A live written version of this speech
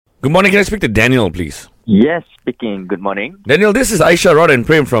Good morning. Can I speak to Daniel, please? Yes, speaking. Good morning. Daniel, this is Aisha, Rod and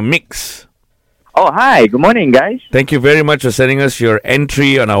Prem from Mix. Oh, hi. Good morning, guys. Thank you very much for sending us your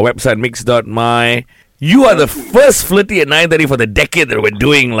entry on our website, mix.my. You are the first Flirty at 9:30 for the decade that we're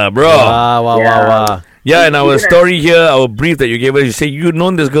doing, lah, bro. Wow. Yeah, and our story here, our brief that you gave us, you say you've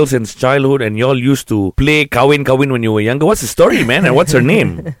known this girl since childhood and y'all used to play Kawin when you were younger. What's the story, man? And what's her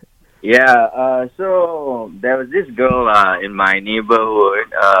name? Yeah, so there was this girl in my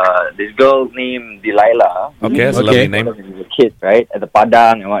neighborhood. This girl named Delilah. Okay, that's a lovely name. When we were kids, right? At the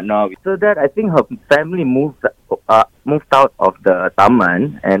Padang and whatnot. So that I think her family moved out of the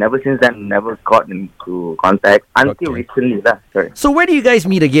Taman, and ever since then never got into contact until recently. Sorry. So where do you guys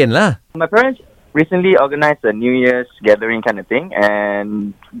meet again, lah? My parents recently organized a New Year's gathering kind of thing,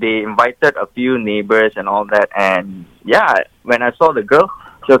 and they invited a few neighbors and all that. And yeah, when I saw the girl,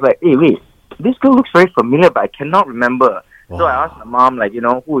 she was like, "Hey, wait, this girl looks very familiar, but I cannot remember." Wow. So I asked my mom, like,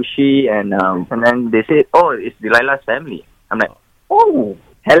 who is she? And then they said, "Oh, it's Delilah's family." I'm like, "Oh,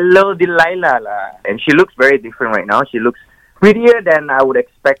 hello, Delilah lah." And she looks very different right now. She looks prettier than I would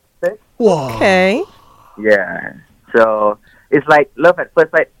expect. Wow. Okay. Yeah. So it's like love at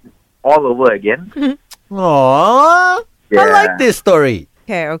first sight all over again. Aww. Yeah. I like this story.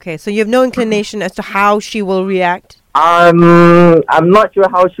 Okay. So you have no inclination as to how she will react? I'm not sure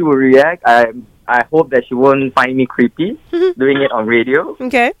how she will react. I hope that she won't find me creepy doing it on radio.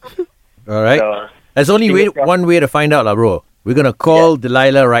 Okay. All right. So, There's only one way to find out, lah, bro. We're going to call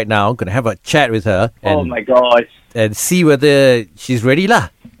Delilah right now. Going to have a chat with her. And, oh my gosh. And see whether she's ready, lah.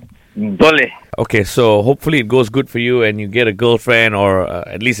 Boleh. Okay, so hopefully it goes good for you and you get a girlfriend or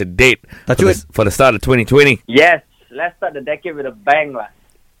at least a date for the start of 2020. Yes. Let's start the decade with a bang lah.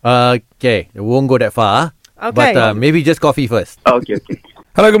 Okay. It won't go that far. Okay. But maybe just coffee first. Okay.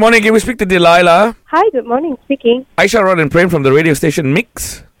 Hello, good morning. Can we speak to Delilah? Hi, good morning. Speaking. Aisha, Rod and Prem from the radio station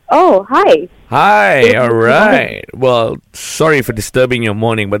Mix. Oh, hi. Hi, all right. Well, sorry for disturbing your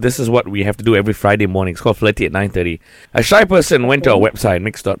morning, but this is what we have to do every Friday morning. It's called Flirty at 9:30. A shy person went to our website,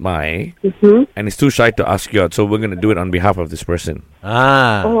 mix.my, and is too shy to ask you out, so we're going to do it on behalf of this person.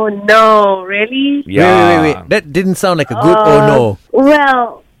 Ah. Oh, no. Really? Yeah. Wait. That didn't sound like a good no.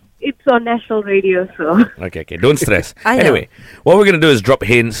 Well, it's on national radio, so... Okay. Don't stress. I know. Anyway, what we're going to do is drop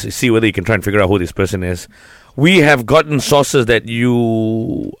hints, see whether you can try and figure out who this person is. We have gotten sources that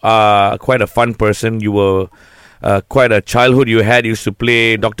you are quite a fun person. You were quite a childhood you had. You used to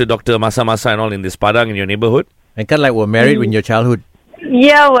play Doctor, Masa and all in this Padang in your neighborhood. And kind of like were married in your childhood.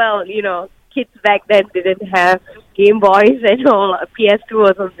 Yeah, well, kids back then didn't have Game Boys and all, PS2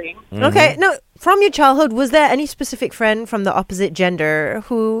 or something. Mm-hmm. Okay. No, from your childhood, was there any specific friend from the opposite gender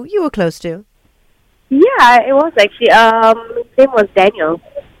who you were close to? Yeah, it was actually. His name was Daniel.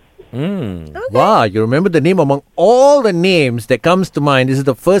 Okay. Wow, you remember the name among all the names that comes to mind. This is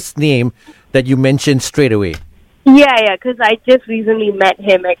the first name that you mentioned straight away. Yeah, because I just recently met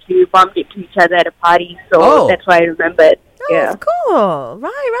him. Actually, we bumped into each other at a party, so that's why I remembered. Oh, Yeah. cool.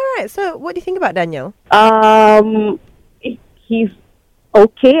 Right. So what do you think about Daniel? He's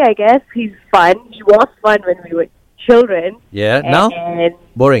okay, I guess. He's fun. He was fun when we were children. Yeah, now? And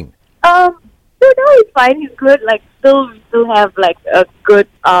Boring. so now he's fine. He's good. Like still have like a good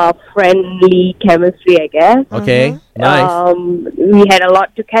friendly chemistry, I guess. Okay, nice. We had a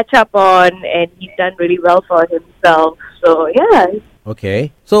lot to catch up on, and he's done really well for himself. So yeah.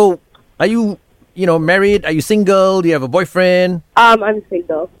 Okay. So, are you, married? Are you single? Do you have a boyfriend? I'm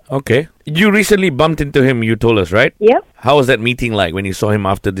single. Okay. You recently bumped into him, you told us, right? Yep. How was that meeting like when you saw him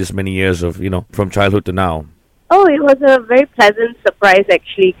after this many years of, from childhood to now? Oh, it was a very pleasant surprise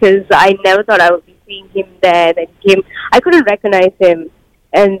actually, because I never thought I would be seeing him there. Then I couldn't recognize him,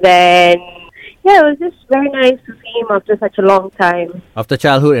 and then it was just very nice to see him after such a long time. After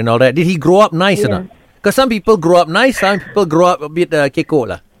childhood and all that. Did he grow up nice or not? Because some people grow up nice, some people grow up a bit keko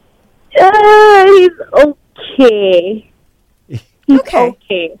lah. He's okay. He's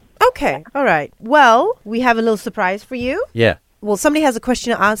Okay. Okay, all right. Well, we have a little surprise for you. Yeah. Well, somebody has a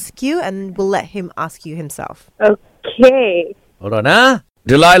question to ask you, and we'll let him ask you himself. Okay. Hold on, huh?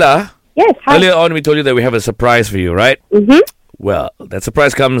 Delilah, Yes, hi. earlier on we told you that we have a surprise for you, right? Mm-hmm. Well, that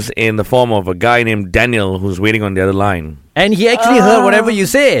surprise comes in the form of a guy named Daniel who's waiting on the other line. And he actually heard whatever you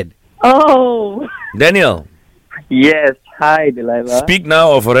said. Oh. Daniel, Yes. Hi, Delilah. speak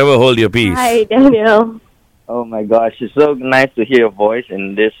now or forever hold your peace. Hi, Daniel. Oh my gosh, it's so nice to hear your voice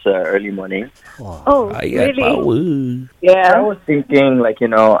in this early morning. Oh, I got really? power. I Yeah. was thinking,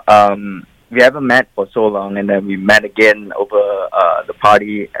 we haven't met for so long, and then we met again over the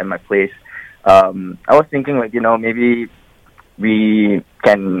party at my place. I was thinking, maybe we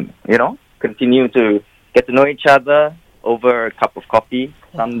can, continue to get to know each other over a cup of coffee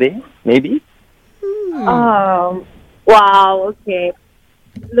someday, maybe. Wow, okay.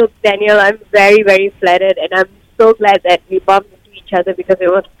 Look, Daniel, I'm very, very flattered, and I'm so glad that we bumped into each other because it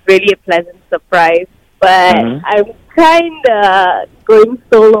was really a pleasant surprise. But I'm kind of going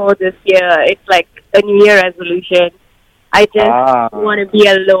solo this year. It's like a New Year resolution. I just want to be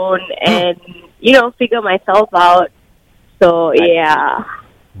alone and, figure myself out. So, yeah.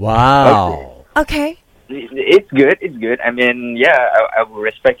 Wow. Okay. It's good. It's good. I mean, yeah, I will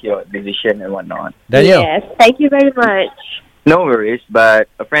respect your decision and whatnot. Daniel. Yes, thank you very much. No worries, but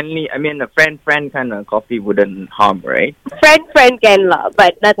a friend kind of coffee wouldn't harm, right? Friend can love,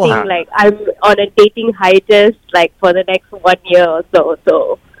 but nothing Wow. like I'm on a dating hiatus like for the next 1 year or so.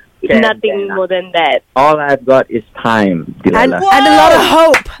 So nothing more than that. All I've got is time, And, Delilah. and a lot of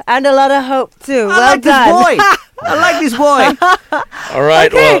hope. And a lot of hope, too. Well done. I like this boy. All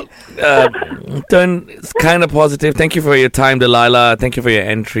right. Okay. Well, turn it's kind of positive. Thank you for your time, Delilah. Thank you for your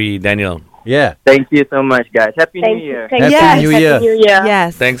entry, Daniel. Yeah. Thank you so much, guys. Happy New Thank Year. you. Happy Yes. New Year. Happy New Year.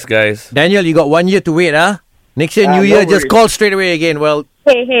 Yes. Thanks, guys. Daniel, you got 1 year to wait, huh? Next year, New no Year, just worries. call straight away again. Well,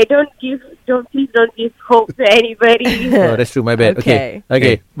 Hey, please don't give hope to anybody. oh, that's true. My bad. Okay.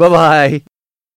 Okay. Bye-bye.